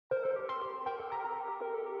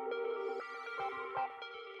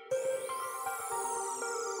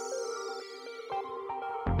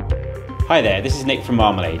Hi there, this is Nick from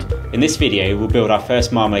Marmalade. In this video we'll build our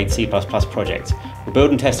first Marmalade C++ project. We'll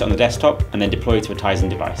build and test it on the desktop and then deploy it to a Tizen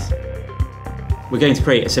device. We're going to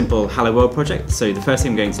create a simple Hello World project, so the first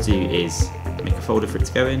thing I'm going to do is make a folder for it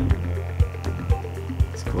to go in.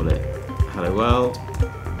 Let's call it Hello World.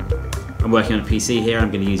 I'm working on a PC here,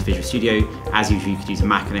 I'm going to use Visual Studio. As usual you could use a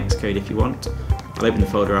Mac and Xcode if you want. I'll open the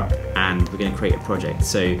folder up and we're going to create a project.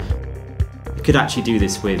 So I could actually do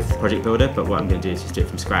this with Project Builder, but what I'm going to do is just do it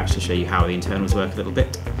from scratch to show you how the internals work a little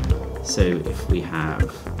bit. So if we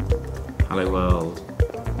have hello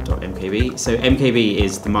world.mkb, so mkb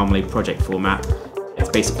is the Marmalade project format. It's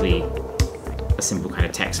basically a simple kind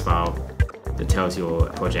of text file that tells your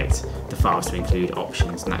project the files to include,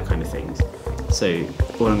 options and that kind of things. So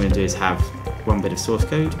all I'm going to do is have one bit of source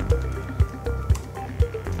code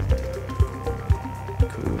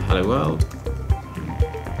called hello world.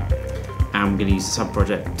 I'm going to use a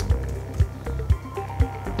sub-project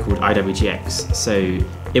called IWGX. So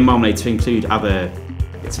in Marmalade, to include other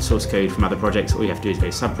bits of source code from other projects, all you have to do is go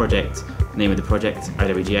sub-project, name of the project,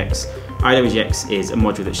 IWGX. IWGX is a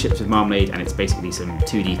module that ships with Marmalade, and it's basically some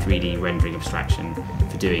 2D, 3D rendering abstraction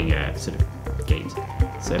for doing sort of games.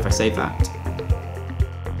 So if I save that,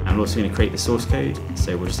 I'm also going to create the source code,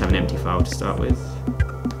 so we'll just have an empty file to start with.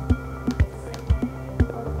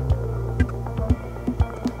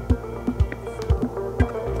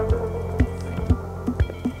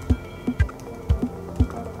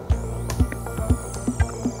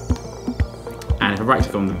 And if I right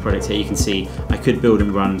click on the project here, you can see I could build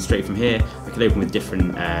and run straight from here. I could open with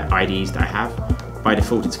different IDs that I have. By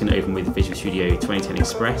default, it's going to open with Visual Studio 2010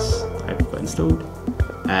 Express that I've got installed.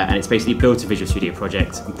 And it's basically built a Visual Studio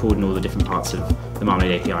project and pulled in all the different parts of the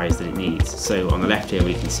Marmalade APIs that it needs. So on the left here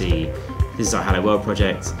we can see this is our Hello World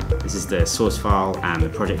project, this is the source file and the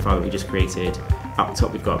project file that we just created. Up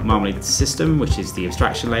top we've got Marmalade system, which is the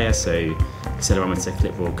abstraction layer, so accelerometer,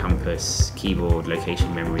 clipboard, compass, keyboard,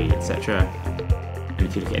 location, memory, etc. And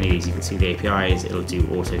if you look at any of these, you can see the APIs, it'll do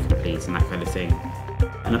autocomplete and that kind of thing.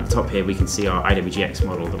 And up the top here we can see our IWGX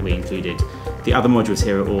model that we included. The other modules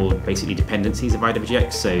here are all basically dependencies of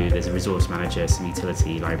IWGX, so there's a resource manager, some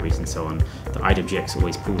utility libraries and so on that IWGX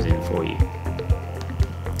always pulls in for you.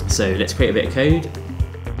 So let's create a bit of code.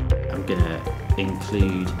 I'm going to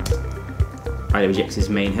include IWGX's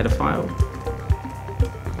main header file.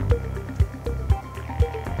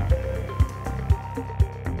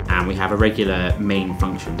 And we have a regular main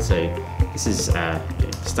function, so this is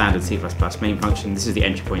standard C++ main function. This is the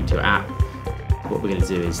entry point to your app. What we're going to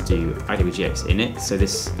do is do IWGX init, so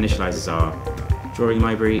this initializes our drawing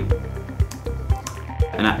library,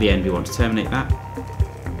 and at the end we want to terminate that.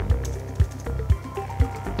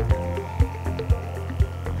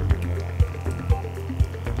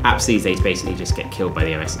 Apps these days basically just get killed by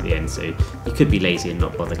the OS at the end, so you could be lazy and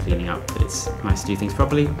not bother cleaning up, but it's nice to do things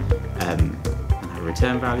properly. And have a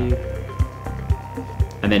return value.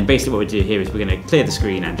 And then basically what we do here is we're going to clear the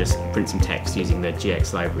screen and just print some text using the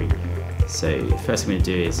GX library. So first thing we're going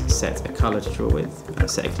to do is set a colour to draw with,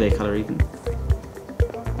 set a clear colour even.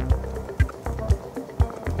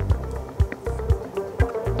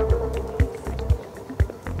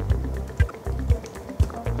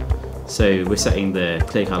 So we're setting the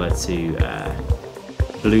clear colour to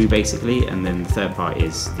blue basically, and then the third part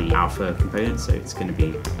is the alpha component, so it's going to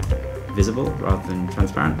be visible rather than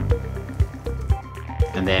transparent.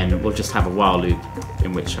 And then we'll just have a while loop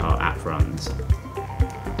in which our app runs.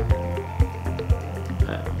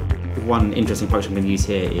 One interesting function I'm going to use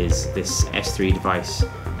here is this S3 device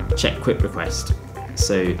check quit request.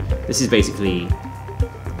 So this is basically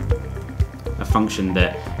a function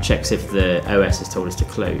that checks if the OS has told us to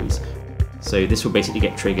close. So this will basically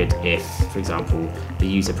get triggered if, for example, the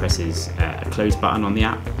user presses a close button on the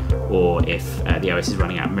app, or if the OS is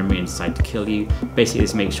running out of memory and decides to kill you. Basically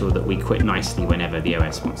this makes sure that we quit nicely whenever the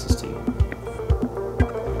OS wants us to.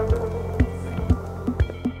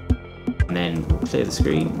 And then we'll clear the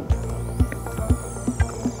screen.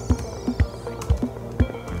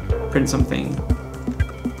 Print something.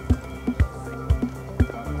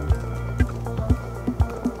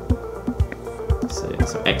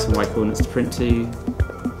 So X and Y coordinates to print to,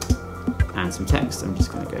 and some text. I'm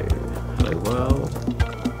just going to go hello world.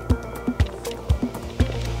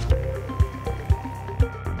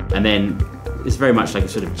 And then it's very much like a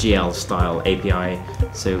sort of GL style API.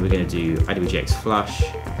 So we're going to do IWGX flush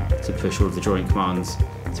to push all of the drawing commands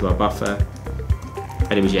to our buffer.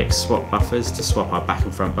 IWGX swap buffers to swap our back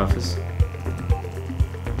and front buffers.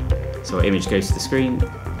 So our image goes to the screen.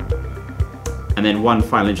 And then one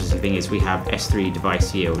final interesting thing is we have S3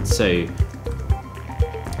 device yield. So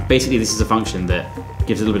basically this is a function that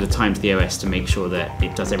gives a little bit of time to the OS to make sure that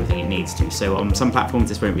it does everything it needs to. So on some platforms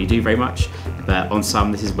this won't really do very much, but on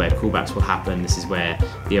some this is where callbacks will happen. This is where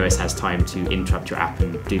the OS has time to interrupt your app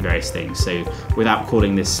and do various things. So without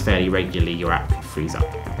calling this fairly regularly, your app could freeze up.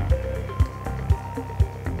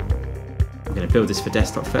 I'm going to build this for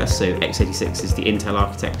desktop first. So x86 is the Intel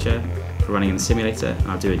architecture for running in the simulator.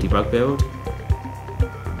 I'll do a debug build.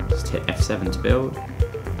 Just hit F7 to build.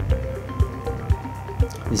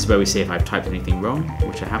 This is where we see if I've typed anything wrong,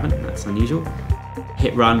 which I haven't, that's unusual.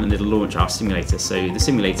 Hit run and it'll launch our simulator. So the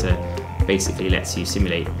simulator basically lets you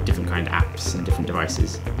simulate different kind of apps and different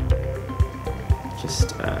devices.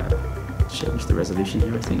 Just change the resolution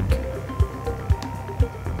here, I think.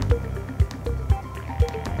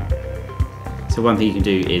 So one thing you can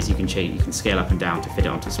do is you can scale up and down to fit it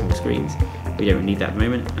onto small screens. We don't need that at the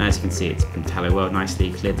moment. And as you can see, it's been hello world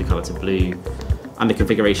nicely, cleared the color to blue. Under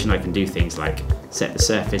configuration, I can do things like set the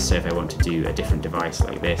surface, so if I want to do a different device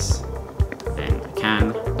like this, then I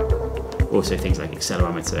can. Also things like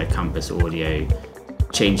accelerometer, compass, audio,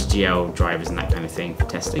 change GL drivers and that kind of thing for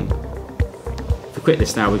testing. If we quit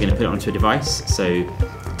this now, we're going to put it onto a device. So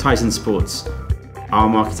Tizen supports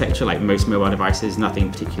ARM architecture like most mobile devices,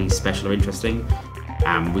 nothing particularly special or interesting.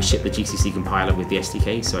 We ship the GCC compiler with the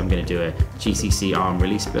SDK, so I'm going to do a GCC ARM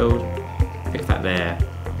release build. Pick that there,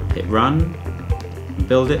 hit run, and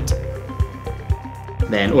build it.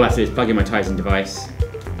 Then all I have to do is plug in my Tizen device.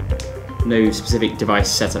 No specific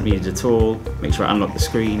device setup needed at all. Make sure I unlock the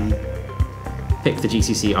screen. Pick the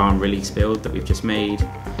GCC ARM release build that we've just made.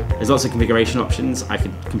 There's lots of configuration options. I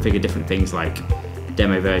could configure different things like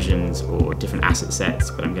demo versions or different asset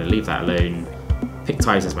sets, but I'm going to leave that alone. Pick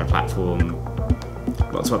Tizen as my platform.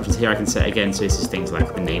 Lots of options here I can set again, so this is things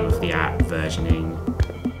like the name of the app, versioning.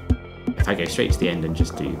 If I go straight to the end and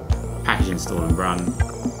just do package install and run,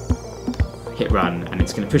 hit run, and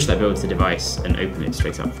it's going to push that build to the device and open it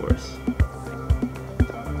straight up for us.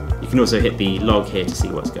 You can also hit the log here to see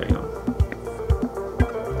what's going on.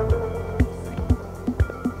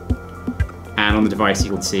 And on the device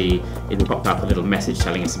you can see it will pop up a little message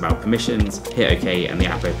telling us about permissions, hit OK, and the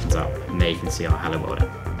app opens up, and there you can see our Hello World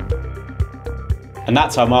app. And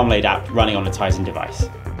that's our Marmalade app running on a Tizen device.